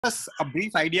us a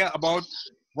brief idea about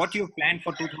what you planned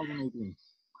for 2018.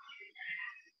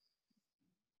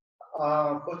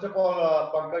 First of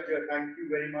all, Pankaj, thank you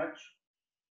very much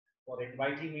for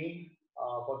inviting me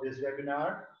for this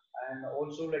webinar, and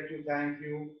also like to thank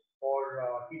you for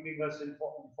keeping us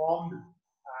informed.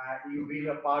 You being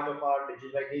a part of our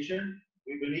digitalization.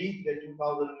 We believe that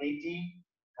 2018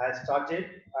 has started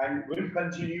and will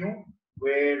continue,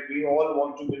 where we all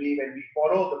want to believe and we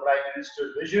follow the Prime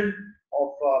Minister's vision of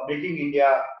making India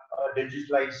a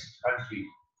digitalized country.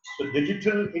 So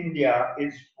digital India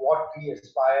is what we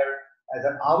aspire as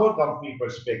an our company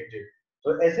perspective.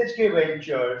 So SHK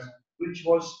Ventures, which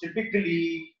was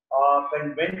typically a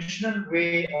conventional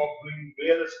way of doing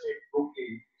real estate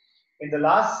broking, in the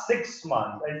last 6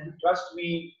 months, and trust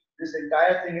me, this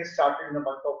entire thing has started in the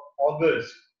month of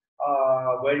August,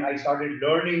 when I started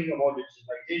learning about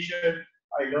digitalization.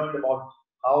 I learned about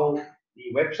how the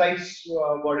websites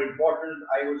were important.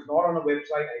 I was not on a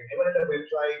website. I never had a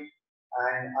website.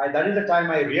 And that is the time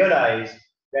I realized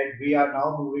that we are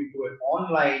now moving to an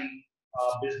online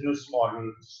business model.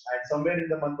 And somewhere in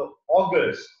the month of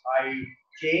August, I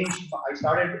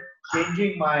started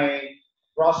changing my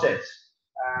process.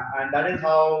 And that is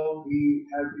how we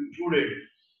have included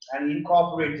and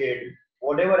incorporated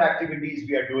whatever activities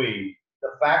we are doing. The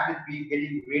fact that we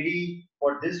getting ready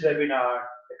for this webinar,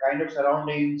 the kind of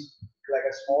surroundings, like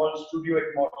a small studio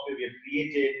atmosphere we have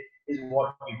created, is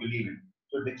what we believe in.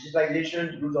 So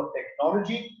digitalization, use of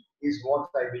technology is what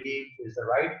I believe is the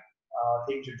right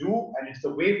thing to do, and it's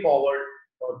the way forward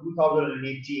for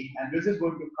 2018. And this is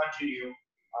going to continue.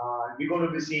 We're going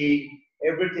to be seeing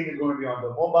everything is going to be on the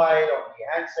mobile, on the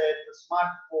handset, the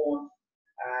smartphone,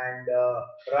 and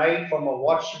right from a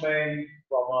watchman,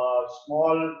 from a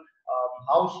small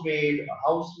housemaid, a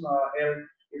house help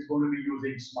is going to be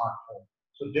using smartphone.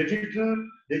 So digital,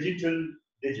 digital,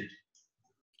 digital.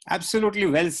 Absolutely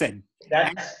well said.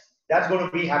 That's going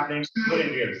to be happening in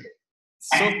real estate.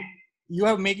 So you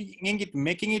are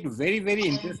making it very, very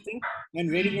interesting and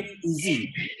very, very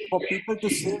easy for people to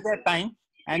save their time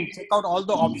and check out all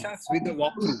the options with the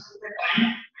walkthrough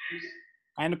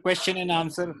and question and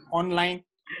answer online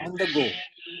on the go.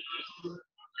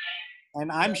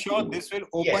 And I'm sure this will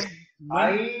open.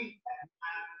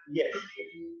 Yes.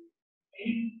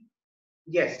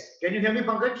 Yes. Can you hear me,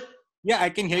 Pankaj? Yeah, I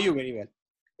can hear you very well.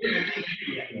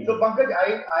 So, Pankaj,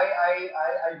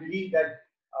 I believe that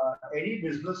any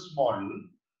business model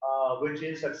which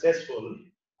is successful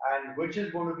and which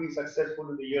is going to be successful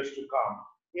in the years to come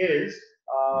is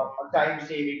a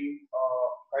time-saving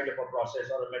kind of a process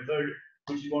or a method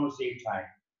which is going to save time.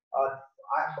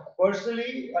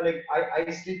 Personally,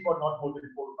 I sleep for not more than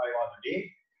 4 to 5 hours a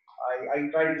day. I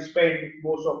try to spend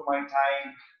most of my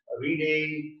time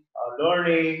reading,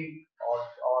 learning,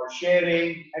 or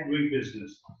sharing and doing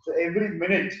business. So every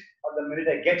minute, or the minute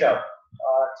I get up,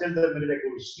 till the minute I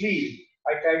go to sleep,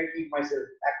 I try to keep myself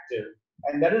active.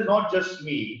 And that is not just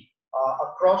me.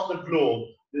 Across the globe,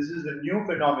 this is a new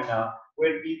phenomena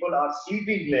where people are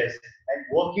sleeping less and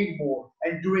working more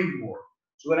and doing more.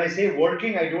 So when I say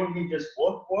working, I don't mean just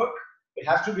work. It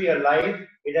has to be a life.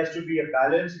 It has to be a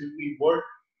balance between work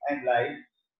and life.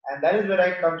 And that is where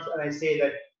I come and I say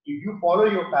that if you follow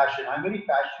your passion, I'm very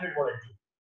passionate what I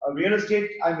do. Real estate,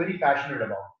 I'm very passionate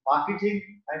about. Marketing,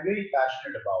 I'm very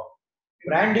passionate about.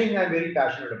 Branding, I'm very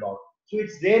passionate about. So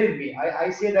it's there in me.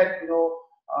 I say that,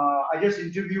 I just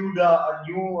interviewed a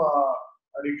new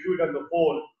recruit on the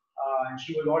phone, and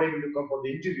she was not able to come for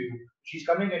the interview. She's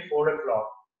coming at 4 o'clock.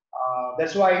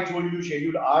 That's why I told you to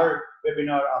schedule our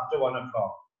webinar after 1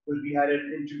 o'clock, because we had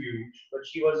an interview, but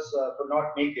she could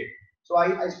not make it. So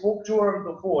I spoke to her on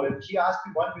the phone, and she asked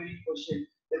me one very question: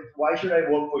 that why should I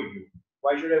work for you?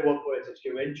 Why should I work for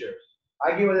SHK Ventures?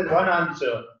 I gave her that one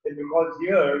answer: that because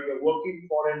here you're working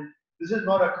for this is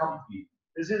not a company.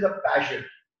 This is a passion.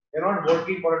 You're not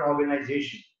working for an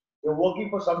organization. You're working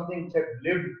for something that I've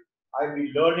lived. I've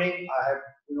been learning. I have,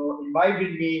 imbibed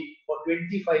me for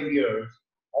 25 years.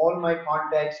 All my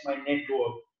contacts, my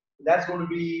network. That's going to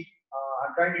be.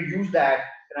 I'm trying to use that,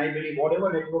 and I believe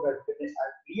whatever network I've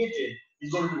created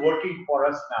is going to be working for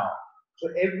us now. So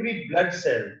every blood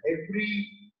cell, every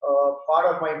part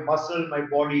of my muscle, my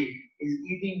body is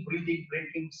eating, breathing,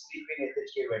 drinking, sleeping at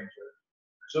SHK Ventures.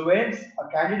 So when a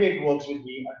candidate works with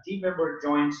me, a team member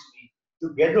joins me,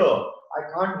 together, I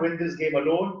can't win this game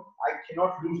alone. I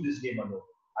cannot lose this game alone.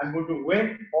 I'm going to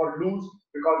win or lose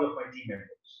because of my team members.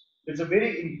 It's a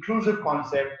very inclusive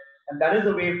concept, and that is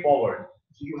the way forward.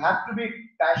 So you have to be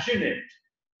passionate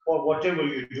for whatever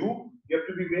you do. You have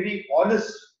to be very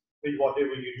honest with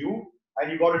whatever you do,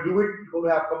 and you got to do it. You got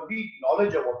to have complete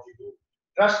knowledge of what you do.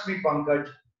 Trust me, Pankaj.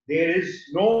 There is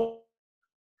no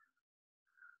failure. There's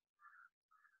only one thing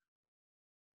is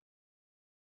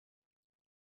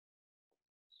success.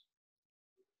 Only the scalability is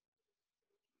what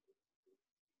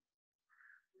is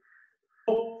important.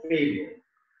 No failure.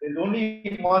 There's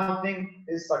only one thing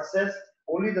is success.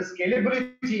 Only the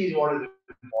scalability is what is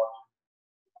important.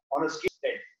 On a scale of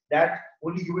 10, that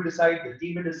only you will decide, the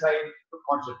team will decide, the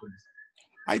concept will decide.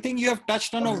 I think you have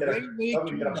touched on Some a interrupt, very, very some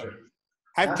key nerve. interruption.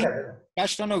 I हाँ, think क्या था?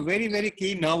 touched on a very, very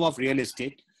key nerve of real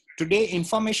estate. Today,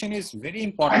 information is very I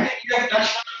important. think you have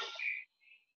touched.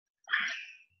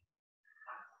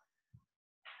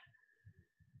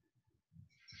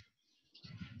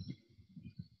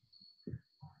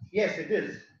 Yes, it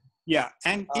is. Yeah,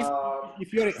 and Uh,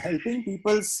 if you're helping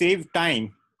people save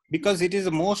time, because it is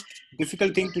the most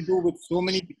difficult thing to do with so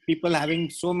many people having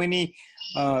so many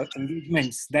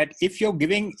engagements, that if you're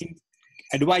giving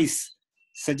advice,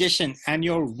 suggestion, and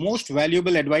your most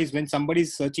valuable advice when somebody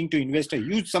is searching to invest a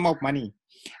huge sum of money,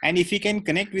 and if he can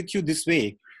connect with you this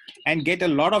way and get a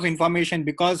lot of information,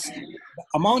 because the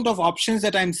amount of options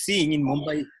that I'm seeing in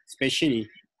Mumbai especially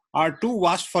are too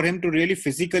vast for him to really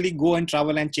physically go and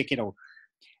travel and check it out.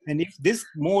 And if this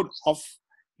mode of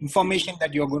information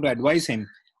that you're going to advise him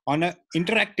on an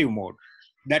interactive mode,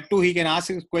 that too he can ask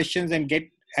his questions and get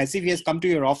as if he has come to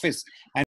your office and